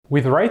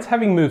With rates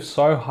having moved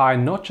so high,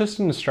 not just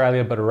in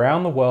Australia, but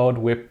around the world,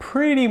 we're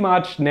pretty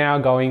much now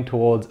going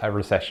towards a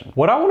recession.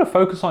 What I want to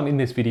focus on in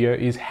this video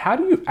is how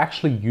do you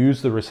actually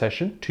use the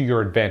recession to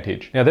your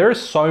advantage? Now, there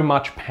is so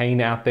much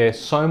pain out there,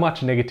 so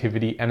much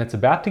negativity, and it's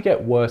about to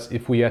get worse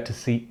if we are to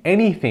see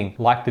anything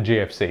like the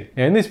GFC.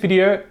 Now, in this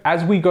video,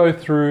 as we go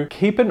through,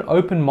 keep an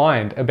open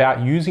mind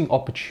about using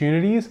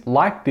opportunities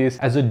like this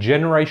as a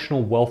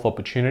generational wealth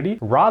opportunity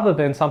rather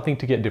than something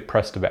to get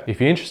depressed about.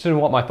 If you're interested in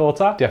what my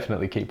thoughts are,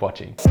 definitely keep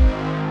watching.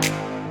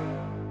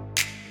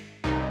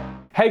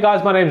 Hey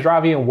guys, my name is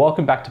Ravi and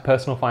welcome back to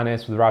Personal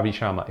Finance with Ravi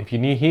Sharma. If you're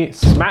new here,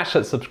 smash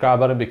that subscribe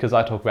button because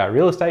I talk about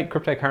real estate,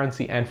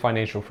 cryptocurrency, and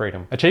financial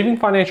freedom. Achieving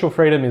financial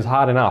freedom is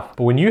hard enough,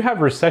 but when you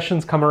have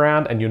recessions come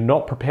around and you're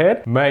not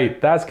prepared,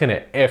 mate, that's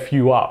gonna F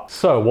you up.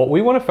 So what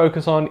we wanna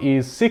focus on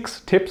is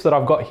 6 tips that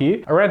I've got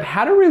here around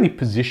how to really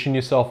position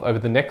yourself over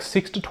the next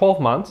 6 to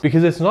 12 months,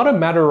 because it's not a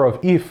matter of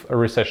if a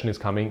recession is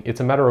coming, it's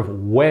a matter of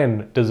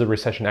when does a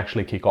recession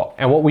actually kick off.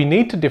 And what we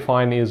need to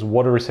define is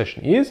what a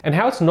recession is and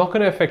how it's not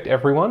gonna affect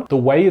everyone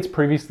the way it's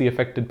previously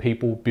affected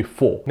people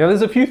before. Now,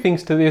 there's a few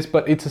things to this,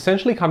 but it's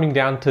essentially coming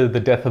down to the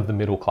death of the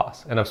middle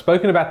class. And I've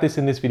spoken about this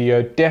in this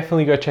video.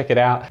 Definitely go check it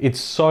out. It's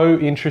so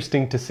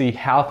interesting to see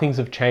how things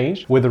have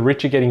changed, where the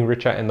rich are getting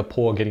richer and the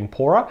poor are getting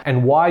poorer,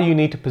 and why you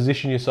need to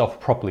position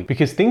yourself properly,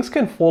 because things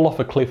can fall off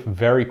a cliff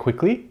very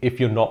quickly if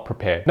you're not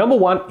prepared. Number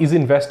 1 is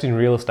invest in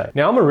real estate.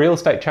 Now, I'm a real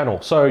estate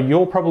channel, so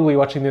you're probably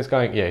watching this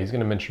going, yeah, he's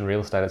going to mention real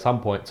estate at some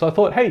point. So I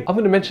thought, hey, I'm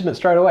going to mention it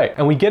straight away.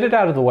 And we get it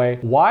out of the way.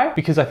 Why?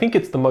 Because I think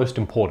it's the most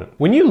important.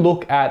 When you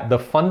look at the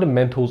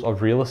fundamentals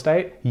of real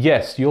estate,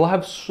 yes, you'll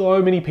have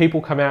so many people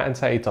come out and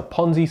say it's a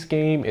Ponzi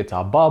scheme, it's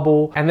a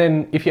bubble. And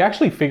then if you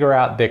actually figure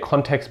out their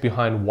context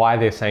behind why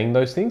they're saying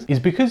those things, is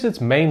because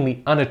it's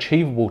mainly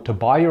unachievable to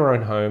buy your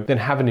own home, then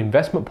have an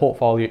investment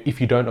portfolio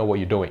if you don't know what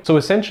you're doing. So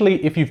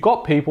essentially, if you've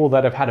got people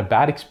that have had a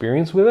bad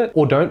experience with it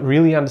or don't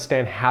really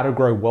understand how to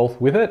grow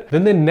wealth with it,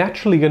 then they're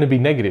naturally going to be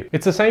negative.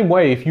 It's the same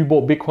way if you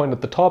bought Bitcoin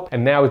at the top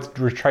and now it's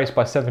retraced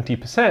by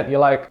 70%, you're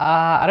like,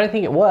 I don't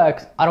think it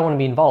works. I don't want to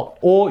be involved.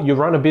 Or you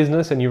run a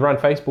business and you run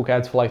Facebook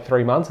ads for like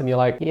 3 months and you're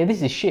like, yeah,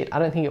 this is shit. I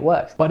don't think it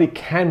works. But it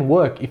can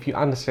work if you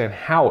understand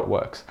how it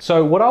works.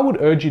 So what I would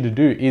urge you to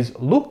do is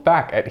look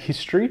back at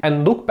history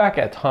and look back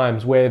at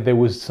times where there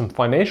was some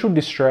financial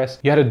distress,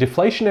 you had a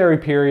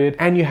deflationary period,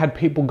 and you had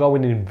people go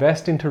and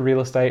invest into real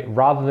estate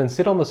rather than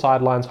sit on the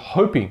sidelines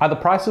hoping either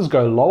prices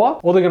go lower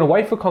or they're going to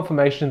wait for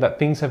confirmation that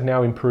things have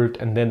now improved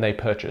and then they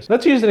purchase.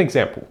 Let's use an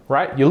example,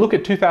 right? You look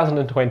at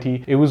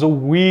 2020, it was a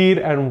weird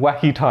and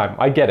wacky time.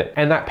 I get it.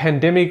 And that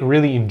pandemic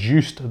really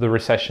induced the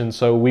recession,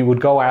 so we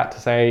would go out to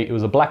say it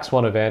was a black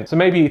swan event, so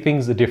maybe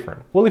things are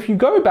different. Well, if you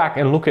go back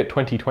and look at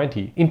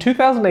 2020, in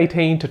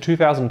 2018 to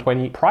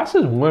 2020,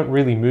 prices weren't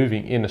really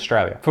moving in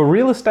Australia. For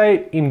real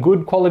estate in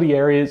good quality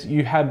areas,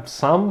 you had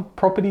some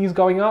properties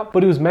going up,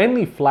 but it was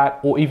mainly flat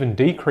or even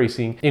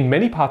decreasing in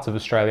many parts of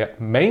Australia,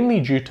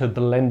 mainly due to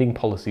the lending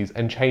policies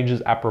and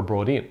changes APRA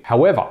brought in.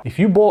 However, if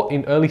you bought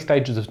in early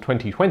stages of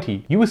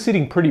 2020, you were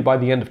sitting pretty by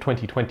the end of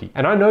 2020.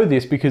 And I know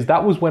this because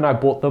that was when I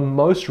bought the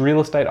most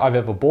real estate I've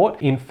ever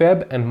bought in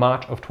Feb and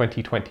March of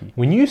 2020.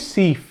 When you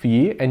see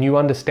fear and you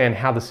understand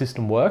how the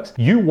system works,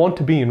 you want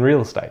to be in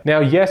real estate. Now,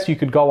 yes, you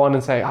could go on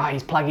and say,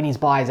 he's plugging his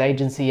buyer's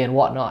agency and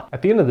whatnot.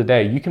 At the end of the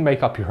day, you can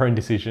make up your own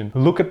decision.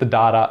 Look at the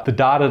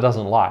data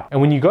doesn't lie.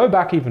 And when you go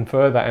back even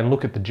further and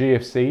look at the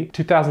GFC,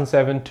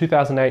 2007,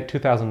 2008,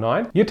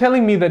 2009, you're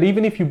telling me that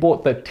even if you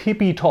bought the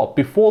tippy top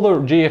before the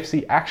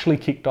GFC actually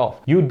kicked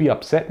off, you would be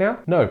upset now?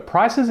 No,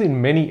 prices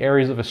in many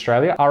areas of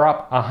Australia are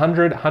up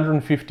 100,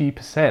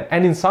 150%.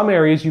 And in some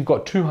areas, you've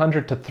got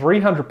 200 to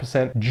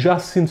 300%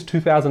 just since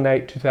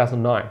 2008,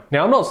 2009.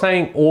 Now, I'm not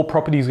saying all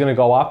property is going to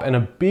go up, and a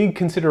big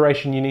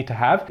consideration you need to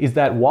have is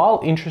that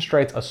while interest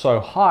rates are so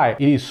high,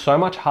 it is so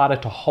much harder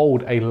to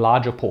hold a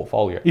larger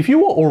portfolio. If you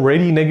were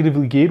already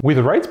negatively geared, with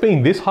rates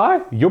being this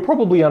high, you're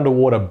probably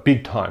underwater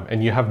big time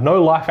and you have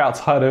no life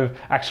outside of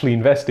actually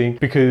investing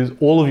because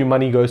all of your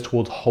money goes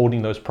towards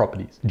holding those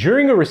properties.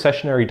 During a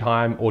recessionary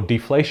time or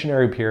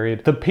deflationary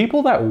period, the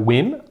people that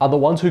win are the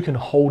ones who can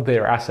hold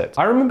their assets.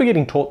 I remember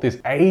getting taught this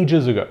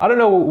ages ago. I don't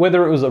know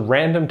whether it was a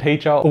random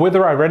teacher or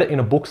whether I read it in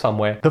a book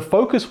somewhere. The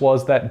focus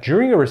was that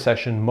during a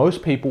recession,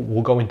 most people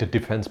will go into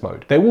defense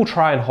mode. They will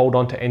try and hold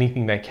on to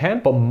anything they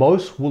can, but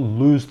most will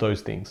lose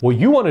those things. What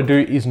you want to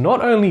do is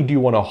not only do you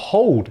want to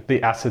hold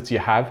the assets you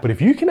have, but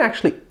if you can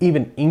actually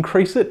even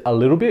increase it a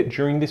little bit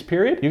during this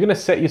period, you're going to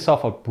set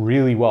yourself up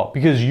really well,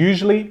 because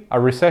usually a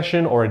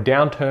recession or a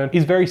downturn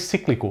is very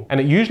cyclical and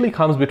it usually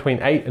comes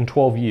between 8 and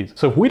 12 years.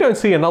 So if we don't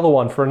see another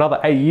one for another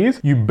 8 years,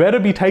 you better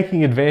be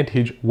taking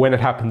advantage when it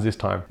happens this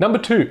time. Number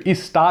 2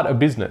 is start a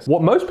business.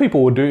 What most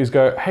people would do is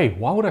go, hey,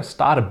 why would I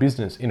start a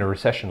business in a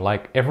recession?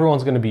 Like,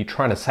 everyone's going to be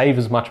trying to save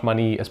as much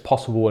money as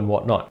possible and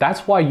whatnot.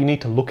 That's why you need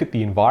to look at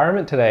the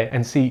environment today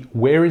and see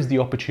where is the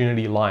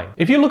opportunity lying.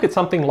 If you look at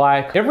something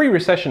like every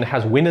recession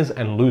has winners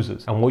and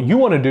losers, and what you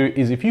want to do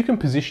is if you can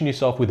position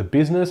yourself with a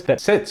business that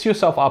sets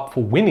yourself up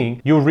for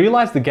winning, you'll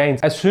realize the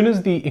gains as soon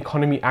as the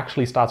economy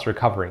actually starts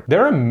recovering.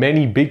 There are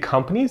many big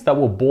companies that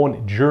were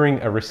born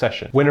during a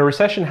recession. When a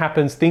recession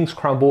happens, things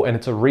crumble and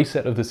it's a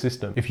reset of the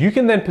system. If you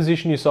can then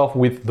position yourself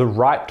with the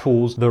right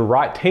tools, the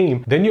right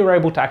team, then you're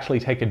able to actually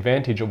take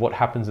advantage of what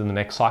happens in the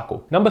next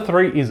cycle. Number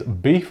 3 is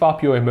beef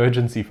up your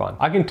emergency fund.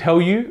 I can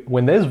tell you,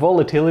 when there's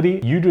volatility,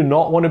 you do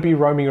not want to be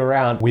roaming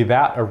around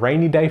without a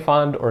rainy day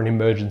fund or an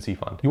emergency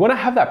fund. You want to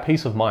have that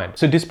peace of mind.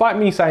 So despite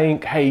me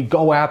saying, hey,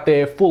 go out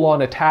there, full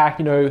on attack,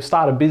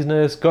 start a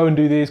business, go and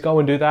do this, go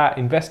and do that,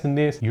 invest in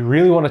this, you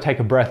really want to take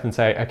a breath and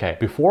say, okay,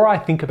 before I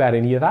think about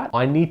any of that,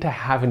 I need to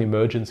have an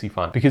emergency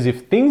fund. Because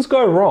if things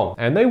go wrong,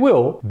 and they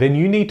will, then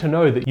you need to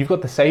know that you've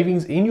got the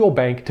savings in your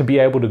bank to be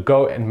able to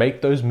go and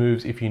make those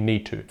moves if you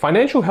need to.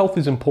 Financial health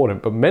is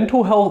important, but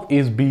mental health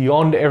is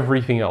beyond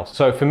everything else.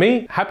 So for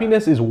me,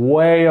 happiness is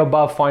way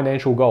above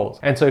financial goals.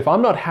 And so if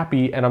I'm not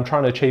happy and I'm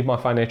trying to achieve my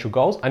financial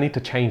goals, I need to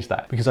change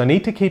that because I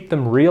need to keep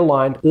them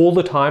realigned all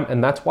the time.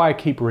 And that's why I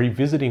keep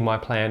revisiting my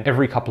plan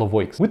every couple of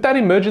weeks. With that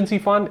emergency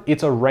fund,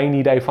 it's a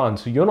rainy day fund.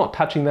 So you're not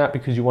touching that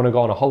because you want to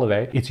go on a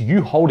holiday. It's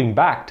you holding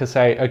back to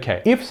say,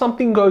 okay, if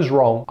something goes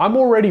wrong, I'm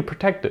already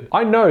protected.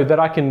 I know that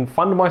I can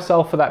fund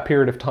myself for that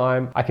period of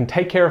time. I can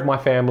take care of my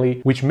family,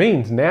 which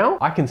means now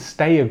I can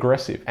stay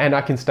aggressive and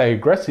I can stay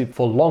aggressive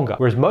for longer.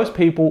 Whereas most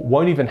people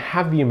won't even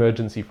have the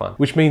emergency fund,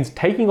 which means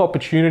taking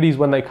opportunities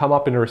when they come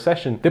up in a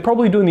recession, they're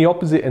probably doing the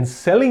opposite and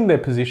selling their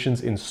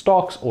positions in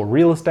stocks or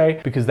real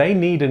estate because they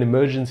need an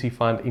emergency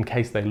fund in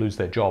case they lose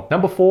their job.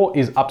 Number 4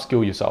 is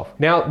upskill yourself.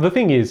 Now, the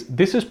thing is,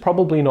 this is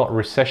probably not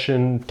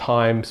recession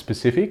time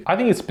specific. I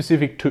think it's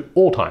specific to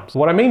all times.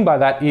 What I mean by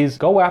that is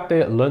go out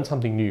there, learn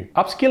something new.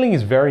 Upskilling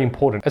is very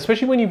important,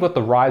 especially when you've got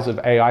the rise of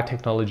AI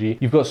technology.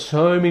 You've got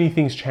so many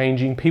things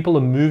changing. People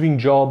are moving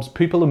jobs.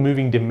 People are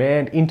moving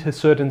demand into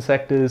certain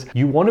sectors.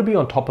 You want to be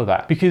on top of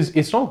that because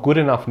it's not good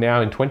enough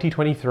now in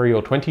 2023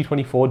 or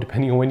 2024,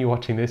 depending on when you're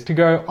watching this, to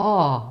go,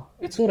 Oh,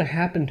 it sort of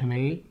happened to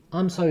me.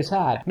 I'm so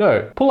sad.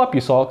 No, pull up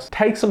your socks,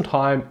 take some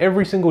time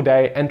every single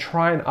day and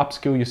try and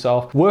upskill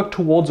yourself. Work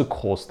towards a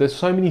course. There's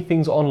so many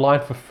things online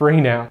for free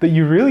now that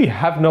you really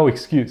have no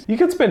excuse. You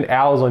can spend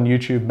hours on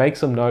YouTube, make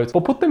some notes,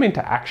 but put them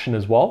into action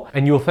as well.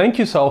 And you'll thank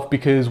yourself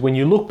because when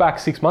you look back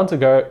 6 months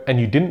ago and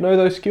you didn't know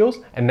those skills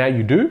and now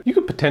you do, you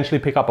could potentially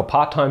pick up a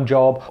part-time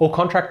job or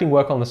contracting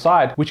work on the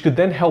side, which could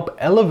then help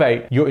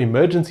elevate your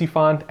emergency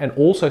fund and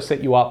also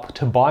set you up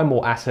to buy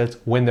more assets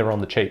when they're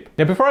on the cheap.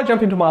 Now, before I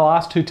jump into my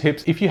last 2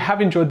 tips, if you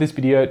have enjoyed this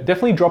video,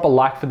 definitely drop a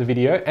like for the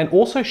video and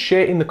also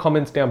share in the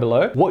comments down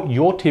below what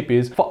your tip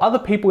is for other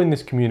people in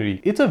this community.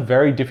 It's a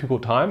very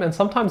difficult time and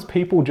sometimes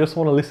people just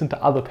want to listen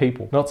to other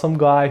people, not some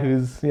guy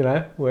who's,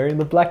 wearing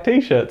the black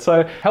t-shirt.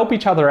 So help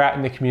each other out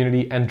in the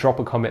community and drop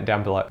a comment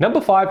down below. Number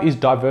 5 is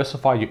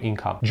diversify your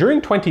income. During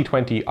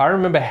 2020, I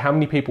remember how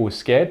many people were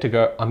scared to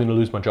go, I'm going to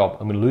lose my job.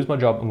 I'm going to lose my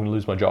job. I'm going to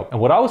lose my job.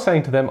 And what I was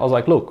saying to them, I was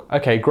like, look,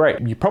 okay,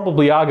 great. You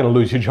probably are going to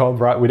lose your job,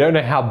 right? We don't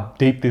know how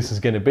deep this is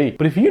going to be.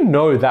 But if you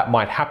know that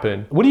might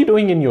happen, what are you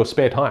doing in your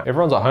spare time?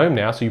 Everyone's at home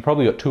now, so you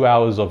probably got 2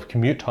 hours of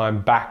commute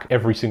time back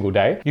every single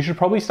day. You should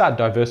probably start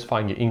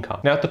diversifying your income.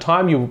 Now, at the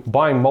time you're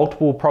buying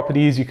multiple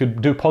properties, you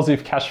could do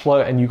positive cash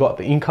flow and you got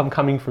the income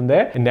coming from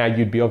there. And now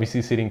you'd be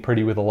obviously sitting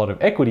pretty with a lot of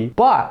equity,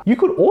 but you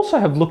could also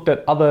have looked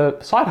at other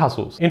side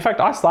hustles. In fact,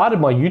 I started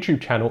my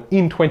YouTube channel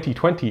in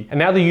 2020 and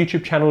now the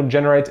YouTube channel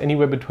generates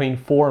anywhere between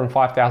 $4,000 and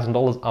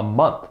 $5,000 a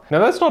month. Now,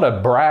 that's not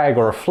a brag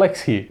or a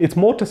flex here. It's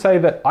more to say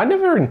that I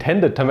never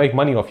intended to make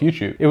money off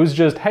YouTube. It was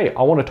just, hey,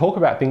 I want to talk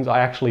about things I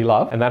actually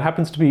love, and that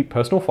happens to be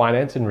personal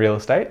finance and real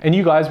estate. And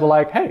you guys were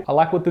like, hey, I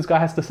like what this guy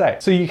has to say.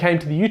 So you came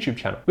to the YouTube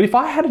channel. But if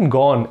I hadn't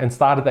gone and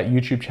started that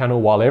YouTube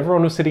channel while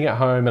everyone was sitting at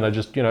home and I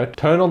just,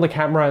 turned on the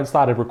camera and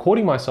started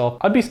recording myself,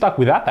 I'd be stuck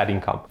without that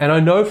income. And I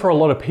know for a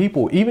lot of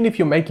people, even if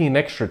you're making an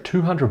extra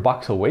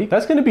 $200 a week,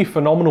 that's going to be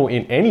phenomenal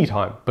in any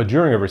time. But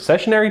during a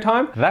recessionary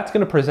time, that's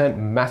going to present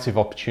massive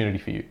opportunity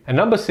for you. And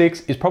number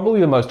 6 is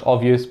probably the most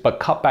obvious, but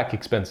cut back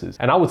expenses.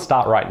 And I would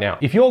start right now.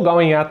 If you're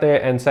going out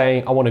there and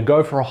saying, I want to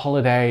go for a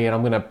holiday and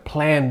I'm going to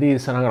plan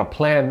this and I'm going to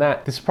plan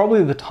that, this is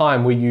probably the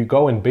time where you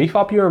go and beef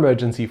up your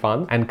emergency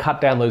fund and cut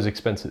down those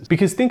expenses.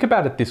 Because think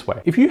about it this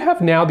way. If you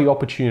have now the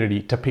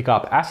opportunity to pick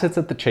up assets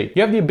at the cheap,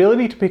 you have the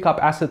ability to pick up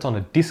assets on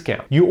a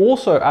discount. You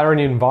also are in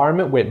an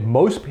environment where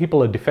most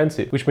people are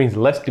defensive, which means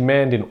less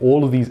demand in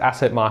all of these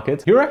asset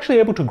markets. You're actually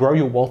able to grow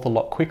your wealth a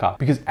lot quicker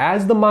because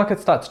as the market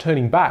starts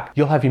turning back,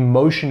 you'll have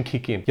emotion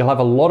kick in. You'll have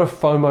a lot of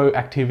FOMO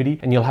activity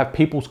and you'll have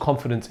people's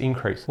confidence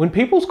increase. When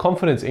people's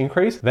confidence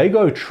increase, they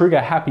go trigger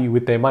happy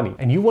with their money,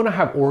 and you want to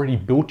have already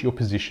built your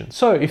position.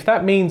 So if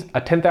that means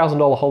a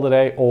 $10,000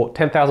 holiday or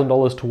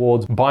 $10,000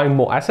 towards buying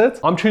more assets,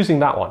 I'm choosing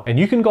that one. And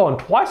you can go on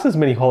twice as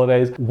many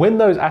holidays when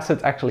those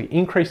assets actually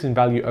increase in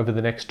value over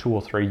the next 2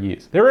 or 3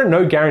 years. There are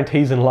no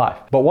guarantees in life,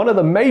 but one of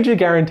the major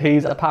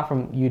guarantees, Apart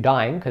from you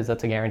dying, because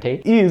that's a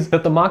guarantee. is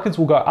that the markets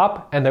will go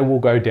up and they will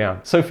go down.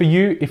 So for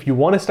you, if you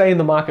want to stay in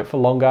the market for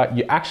longer,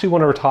 you actually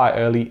want to retire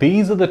early,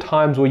 these are the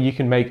times where you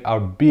can make a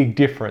big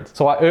difference.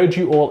 So I urge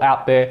you all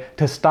out there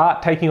to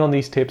start taking on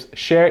these tips,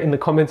 share in the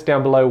comments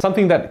down below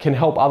something that can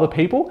help other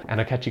people, and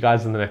I'll catch you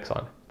guys in the next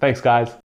one. Thanks guys.